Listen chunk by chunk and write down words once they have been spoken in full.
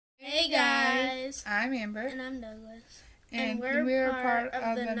guys. I'm Amber. And I'm Douglas. And we're part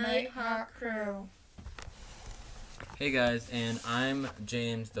of the Nighthawk crew. Hey guys, and I'm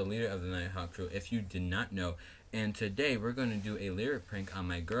James, the leader of the Nighthawk crew, if you did not know. And today we're going to do a lyric prank on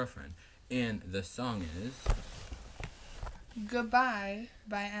my girlfriend. And the song is... Goodbye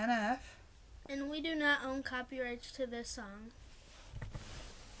by NF. And we do not own copyrights to this song.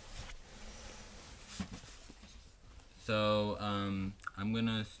 So, I'm going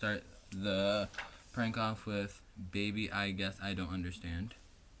to start the prank off with Baby, I Guess I Don't Understand.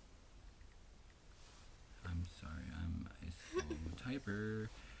 I'm sorry, I'm a slow typer.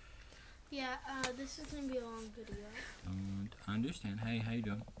 Yeah, this is going to be a long video. Don't understand. Hey, how you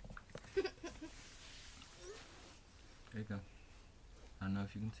doing? There you go. I don't know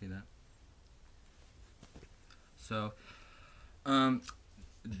if you can see that. So,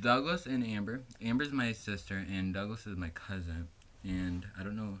 Douglas and Amber. Amber's my sister, and Douglas is my cousin. And I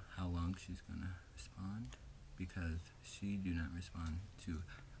don't know how long she's gonna respond because she do not respond to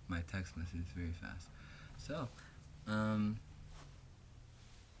my text messages very fast. So,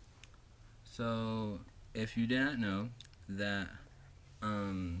 so if you did not know that,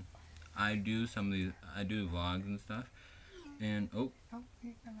 I do vlogs and stuff, and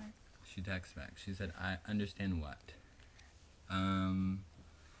she texts back. She said, "I understand what."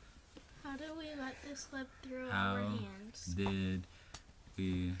 How did we let this slip through How our hands? did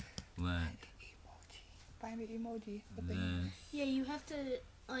we let Find the emoji. this? Yeah, you have to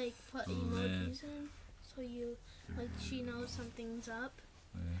like put Slip. emojis in so you like she knows something's up.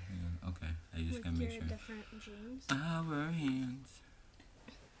 Wait, hang on. Okay, I just With gotta make your sure. different James. Our hands.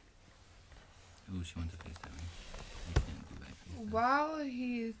 Ooh, she wants to FaceTime me. I can't do that. FaceTime. While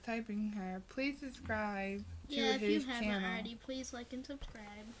he is typing her, please subscribe to Yeah, if you his haven't channel. already, please like and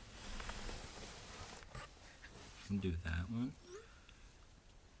subscribe. Can do that one.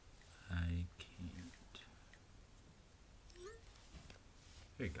 I can't.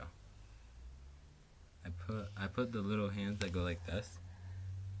 There you go. I put the little hands that go like this.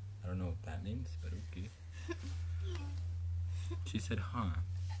 I don't know what that means, but okay. She said, "Huh."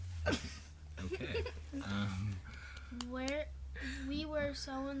 Okay. Where we were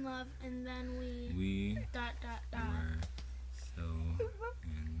so in love and then we We dot. were so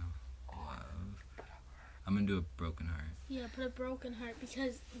in love. I'm gonna do a broken heart. Yeah, put a broken heart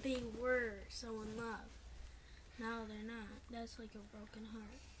because they were so in love. Now they're not. That's like a broken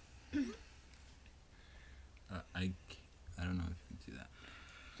heart. I don't know if you can see that.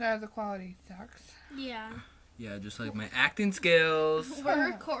 So the quality sucks. Yeah. Yeah, just like my acting skills. We're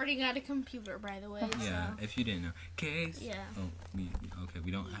recording at a computer, by the way. Yeah, So. if you didn't know. Case. Yeah. Oh, okay.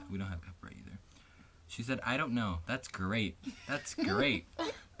 We don't have copyright either. She said, "I don't know." That's great. That's great.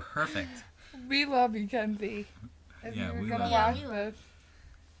 Perfect. We love you, Kenzie. If Yeah, you're we gonna love watch you. this.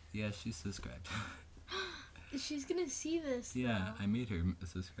 Yeah, she's subscribed. She's gonna see this. Yeah, though. I made her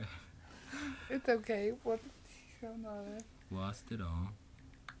subscribe. It's okay. What? She'll notice. Lost it all.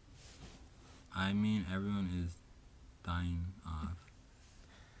 I mean, everyone is dying off.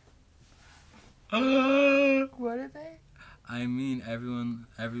 What are they? I mean, everyone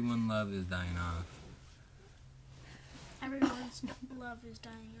love is dying off. Everyone's love is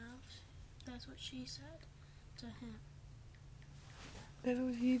dying off. That's what she said to him. That's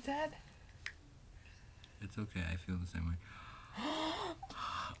what he said? It's okay. I feel the same way.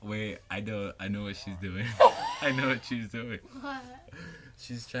 Wait, I know what she's doing. I know what she's doing. What?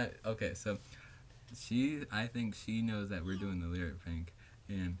 She's trying. Okay, so I think she knows that we're doing the lyric prank,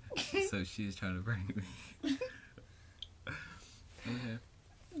 and so she's trying to prank me. Okay.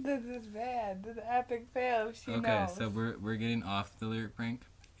 This is bad. This is epic fail. She Okay, knows. so we're getting off the lyric prank,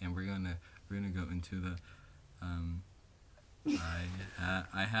 and we're gonna go into the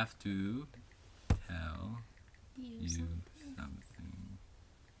I have to tell you something.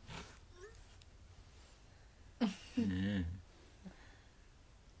 Yeah.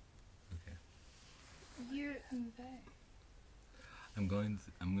 Okay. You're. I'm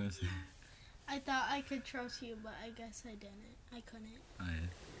gonna say I thought I could trust you, but I guess I didn't. I couldn't. I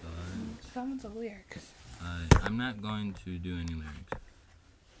thought Someone's a lyrics. I'm not going to do any lyrics.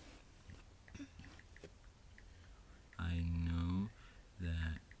 I know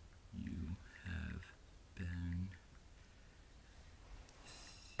that you have been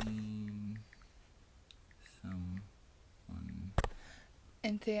seeing someone.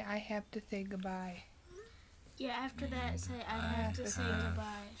 And say I have to say goodbye. Yeah, after that, And say I have to say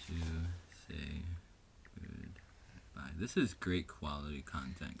goodbye. To say goodbye. This is great quality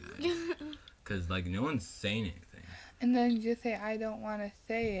content, guys. Cause like no one's saying anything. And then you just say I don't want to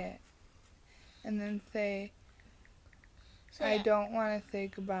say it. And then say So, I don't want to say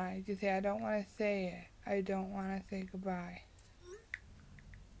goodbye. Just say, I don't want to say it. I don't want to say goodbye.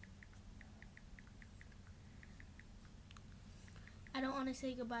 I don't want to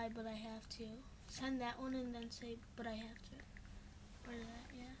say goodbye, but I have to. Send that one and then say, but I have to. Or that,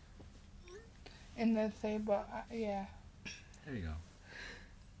 yeah. And then say, but, yeah. There you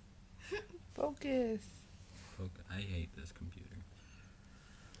go. Focus. I hate this computer.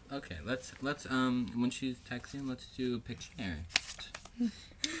 Okay, let's when she's texting, let's do Pictionary.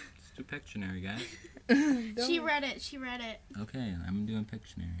 Let's do Pictionary, guys. She read it. Okay, I'm doing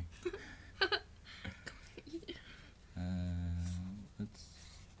Pictionary. Let's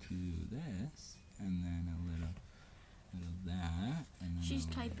do this, and then a little that, and then She's a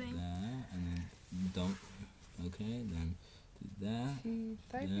little typing. that, and then don't. Okay, then do that. She's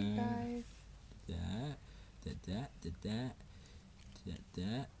typing, guys. That.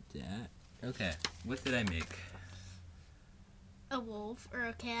 Okay, what did I make? A wolf or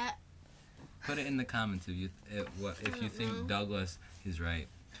a cat. Put it in the comments if you don't think know. Douglas is right.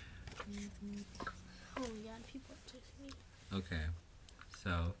 Oh my god, people are texting me. Okay,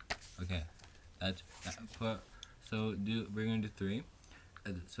 so we're gonna do 3.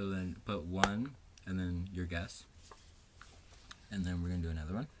 So then put 1 and then your guess, and then we're gonna do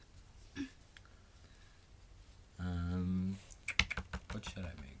another one. What should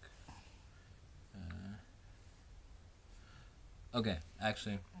I make? Okay,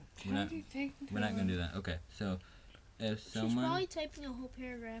 actually, we're not gonna do that. Okay, so if She's someone probably typing a whole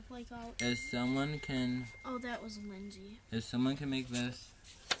paragraph like all. if someone can Oh, that was Lindsay. make this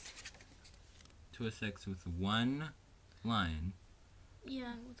to a 6 with 1 line,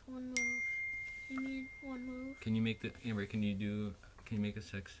 Yeah, with one move. I mean, one move. can you make Amber? Can you make a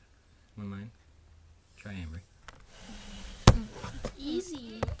 6 1 line? Try, Amber.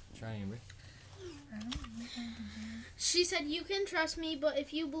 Easy. Try, Amber. She said, you can trust me, but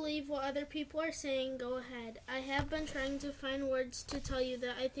if you believe what other people are saying, go ahead. I have been trying to find words to tell you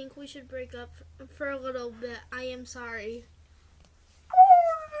that I think we should break up for a little bit. I am sorry.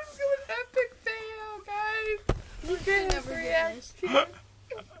 Oh, this is an epic fail, guys. We Okay, can never do this.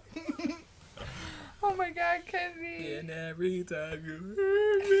 Oh my god, Kenzie. And every time you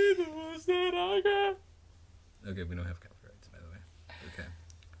hurt me, the most that I got. Okay, we don't have copyrights, by the way. Okay.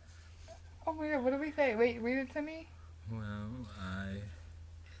 Oh my god, what did we say? Wait, read it to me. Well, I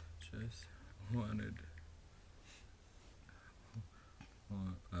just wanted.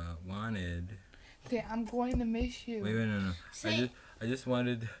 Say, I'm going to miss you. Wait, no. Say, I just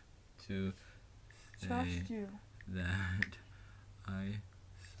wanted to Trust say you. that I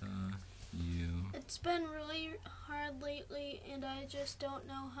saw you. it's been really hard lately, and I just don't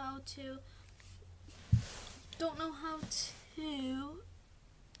know how to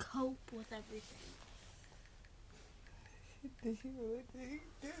cope with everything. Did she really think?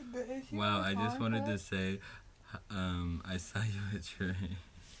 Is she Wow, really I just calling wanted to us? say, I saw you at Trey.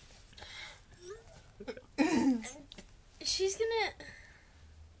 She's gonna.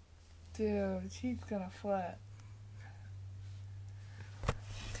 Dude, she's gonna flip.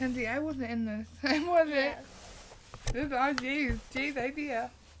 Kenzie, I wasn't in this. I wasn't. Yeah. This is all Jay's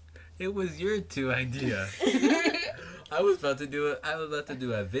idea. It was your 2 idea. I was about to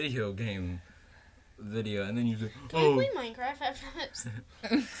do a video game video, and then you said, Can we play Minecraft after this?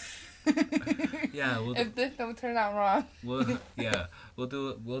 yeah, If this don't turn out wrong. we'll do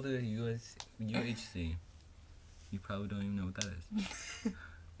UHC. You probably don't even know what that is.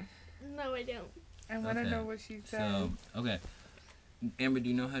 No, I don't. I want to Okay. know what she said. So, okay. Amber, do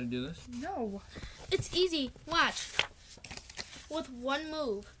you know how to do this? No. It's easy. Watch. With one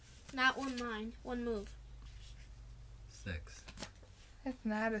move. Not one line. One move. 6. That's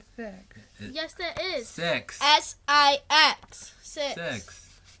not a 6. Yes, that is. 6. S-I-X. 6. 6.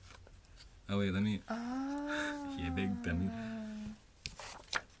 Oh wait, let me. Oh. Yeah, big dummy.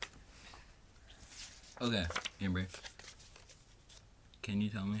 Okay, Amber. Can you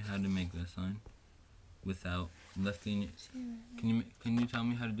tell me how to make this line without lifting? Can you tell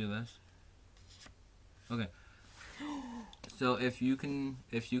me how to do this? Okay. So if you can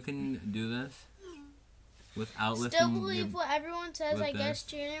do this without lifting. Still believe what everyone says. with I guess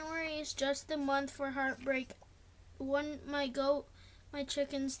January is just the month for heartbreak. One, my goat, my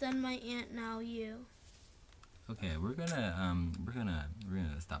chickens, then my aunt, now you. Okay, we're gonna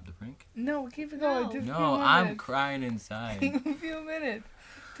stop the prank. No, keep it going. No. Just No, a few more I'm minutes. crying inside. A few minutes.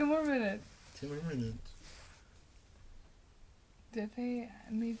 2 more minutes. 2 more minutes. Did they?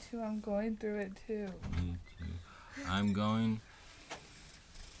 Me too. I'm going through it too. Me too. I'm going.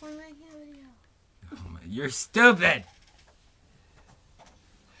 We're making a video. Oh my, you're stupid.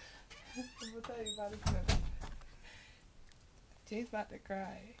 We'll tell you about it soon. Jay's about to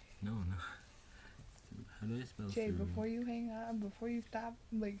cry. No. How do I spell Jay, through? before you hang up, before you stop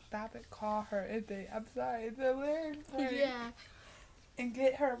it, call her and say, I'm sorry, it's a lyric for you. Yeah. And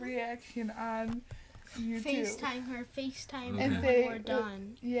get her reaction on YouTube. FaceTime her. FaceTime Okay. her And when say, we're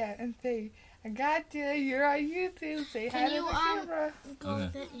done. Yeah, and say, I got you, you're on YouTube. Say Can hi to you, the camera. Go Okay.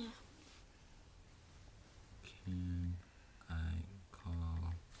 with it, yeah. Can I call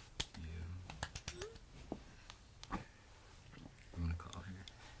you? I'm gonna call her.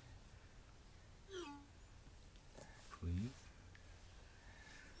 Please?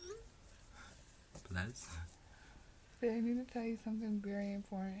 Please? Say, I need to tell you something very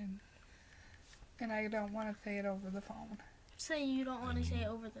important. And I don't want to say it over the phone. Say you don't want to say it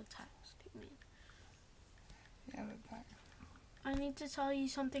over the text. You mean? Yeah, that's fine. I need to tell you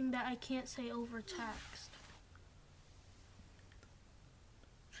something that I can't say over text.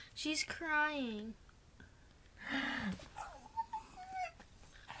 She's crying. I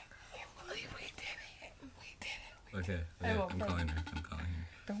can't believe we did it. We did it. Okay, I will I'm put- calling her. I'm calling her.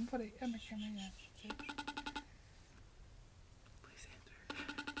 Don't put it in the camera yet. Please answer.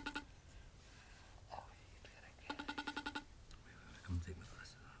 Oh, you gotta get it. I'm gonna take my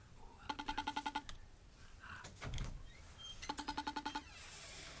glasses off.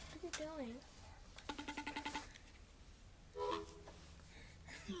 What are you doing?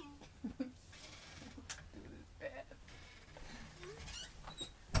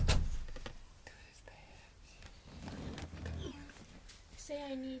 Say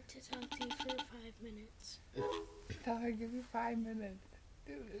I need to talk to you for 5 minutes. Tell her, give me 5 minutes.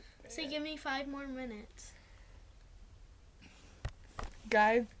 Do this. Say give me 5 more minutes.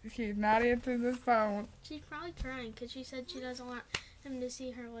 Guys, she's not answering the phone. She's probably crying because she said she doesn't want him to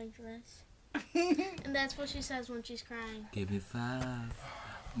see her like this. And that's what she says when she's crying. Give me 5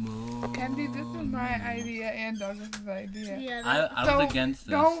 more. Candy, this is my idea and Douglas's idea. Yeah. I So, was against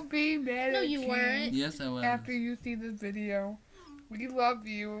this. Don't be mad No, at you King weren't. Yes, I was. after you see this video. We love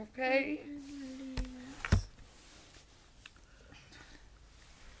you, okay?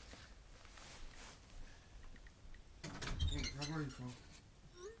 How are you from?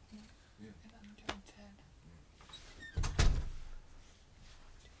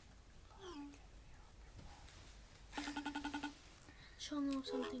 She'll know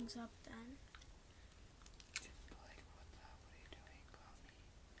something's up then.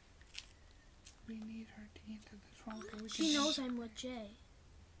 We need her to answer this phone so we She can- knows I'm with Jay.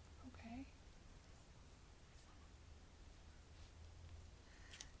 Okay.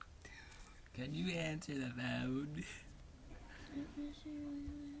 Can you answer the phone?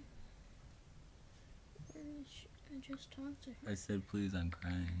 I just talked to her. I said, please, I'm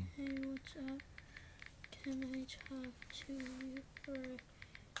crying. Hey, what's up? Can I talk to you for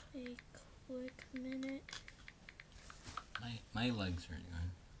a quick minute? My legs hurt, guys.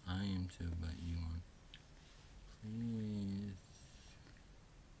 I am too, but you won't. Please.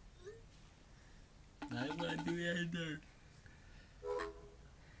 I want to answer.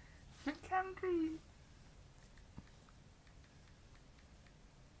 Mackenzie.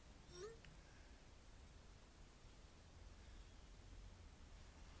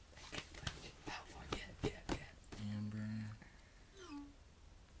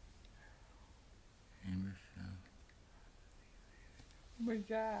 Amber fell. Oh my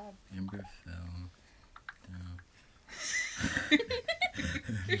God. Amber fell down.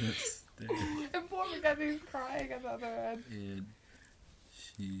 And poor Mackenzie's crying on the other end. And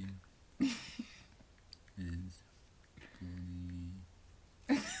she is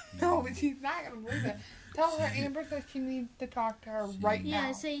No, but she's not gonna believe it. Tell her Amber says she needs to talk to her right Yeah,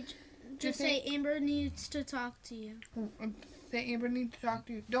 now. say, just say- say Amber needs to talk to you. Say Amber needs to talk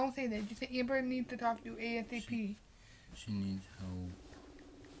to you. Don't say that. Just say Amber needs to talk to you ASAP. She needs help.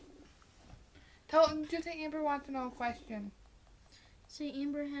 Just say Amber wants to know a question. Say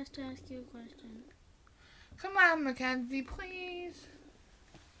Amber has to ask you a question. Come on, Mackenzie, please.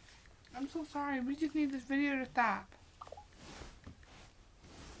 I'm so sorry. We just need this video to stop.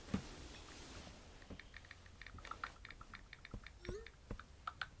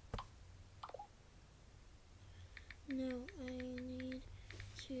 No, I need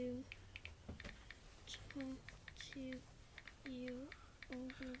to talk to you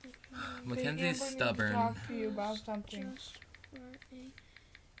over the phone. Mackenzie's Amber needs to stubborn. talk to you about something. Just for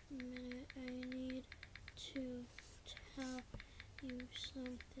a minute, I need to tell you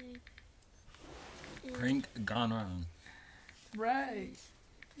something. And Prank gone wrong. Right.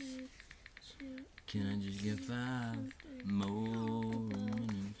 need to Can I just get 5 something more about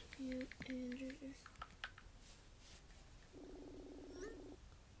minutes? you and your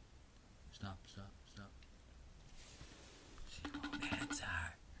Stop, stop, stop. She won't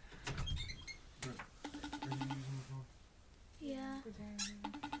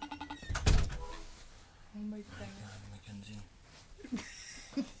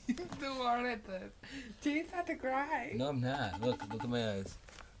hard at this. She's not to cry. No, I'm not. Look at my eyes.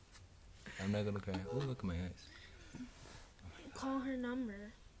 I'm not gonna cry. Oh, look at my eyes. Call her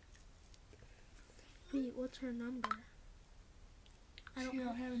number. Wait, what's her number? I She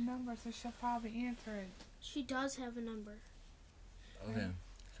don't have a number, so she'll probably answer it. She does have a number. Okay,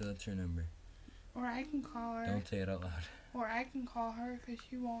 so that's your number. Or I can call her. Don't say it out loud. Or I can call her because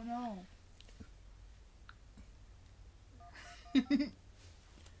she won't know. This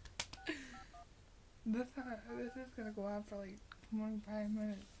is gonna go on for like 25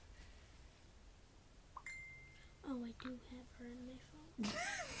 minutes. Oh, I do have her in my phone.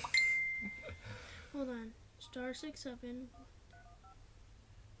 Hold on. *67.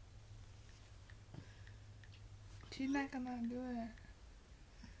 She's not gonna do it.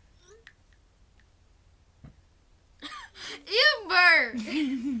 Amber!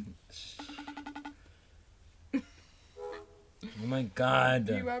 Oh my God.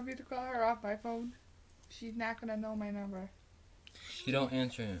 Do you want me to call her off my phone? She's not gonna know my number. She don't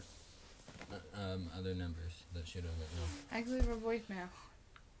answer other numbers that she doesn't know. I can leave her voicemail.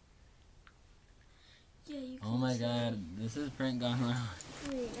 Yeah, you can. Oh my say- God, this is prank gone wrong.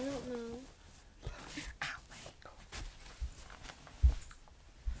 Wait, I don't know.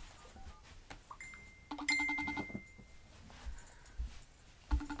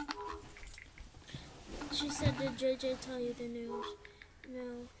 She said, did JJ tell you the news?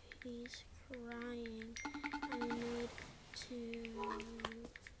 No, he's crying. I need to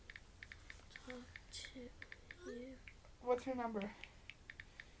talk to you. What's her number?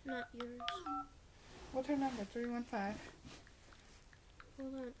 Not yours. What's her number? 315.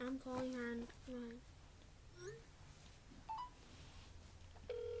 Hold on, I'm calling her on mine.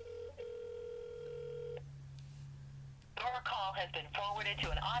 Your call has been forwarded to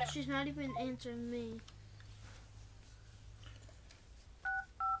an automatic. She's not even answering me.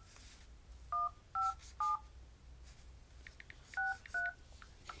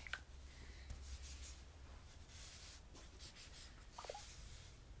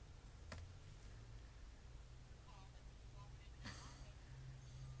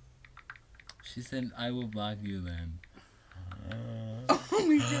 She said, I will block you then. Oh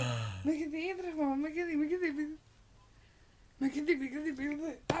my God. Me quedé teléfono. Me quedé.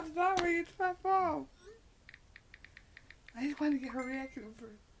 I'm sorry. It's my fault. I just wanted to get her reaction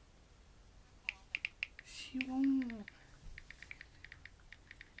first. She won't.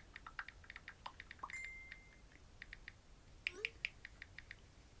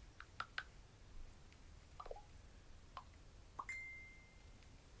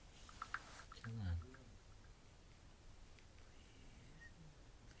 Come on.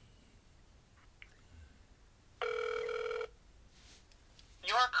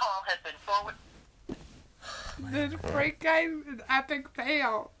 Your call has been forwarded. This prank guy is an epic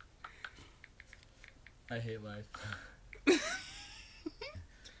fail. I hate life.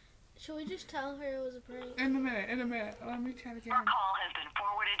 Should we just tell her it was a prank? In a minute. Let me try to get Your her. call has been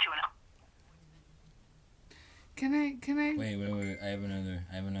forwarded to an. Can I? Wait. I have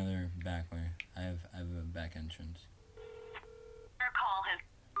another back way. I have a back entrance. Your call has.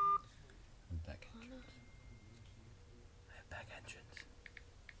 I have back entrance. I have back entrance.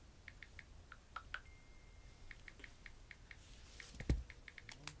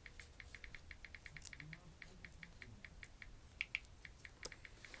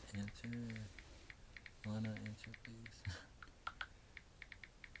 Answer. Lana, answer please.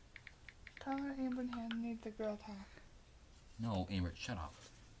 Tell her Amber and need the girl talk. No, Amber, shut up.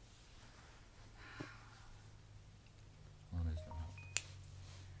 Lana's no help.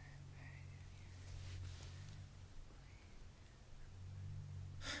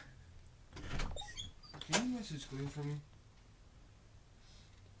 Can you message Glenn for me?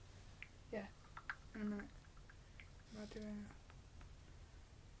 In a minute. About to.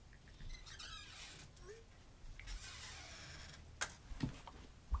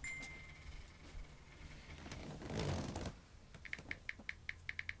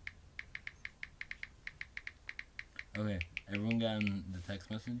 Okay, everyone got the text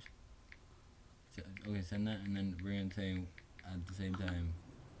message? Okay, send that, and then we're gonna say at the same time.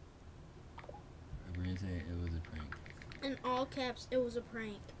 We're gonna say it was a prank. In all caps, it was a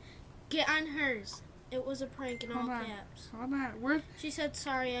prank. Get on hers. It was a prank in all Hold on. caps. Hold on. Where's She said,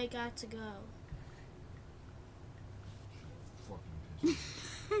 sorry, I got to go. Fucking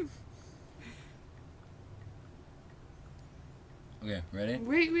piss. Okay, ready?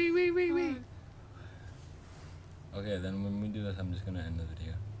 Wait. Hold on. Okay, then when we do this, I'm just gonna end the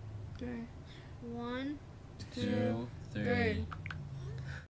video. Okay. 1, 2, 3. Three.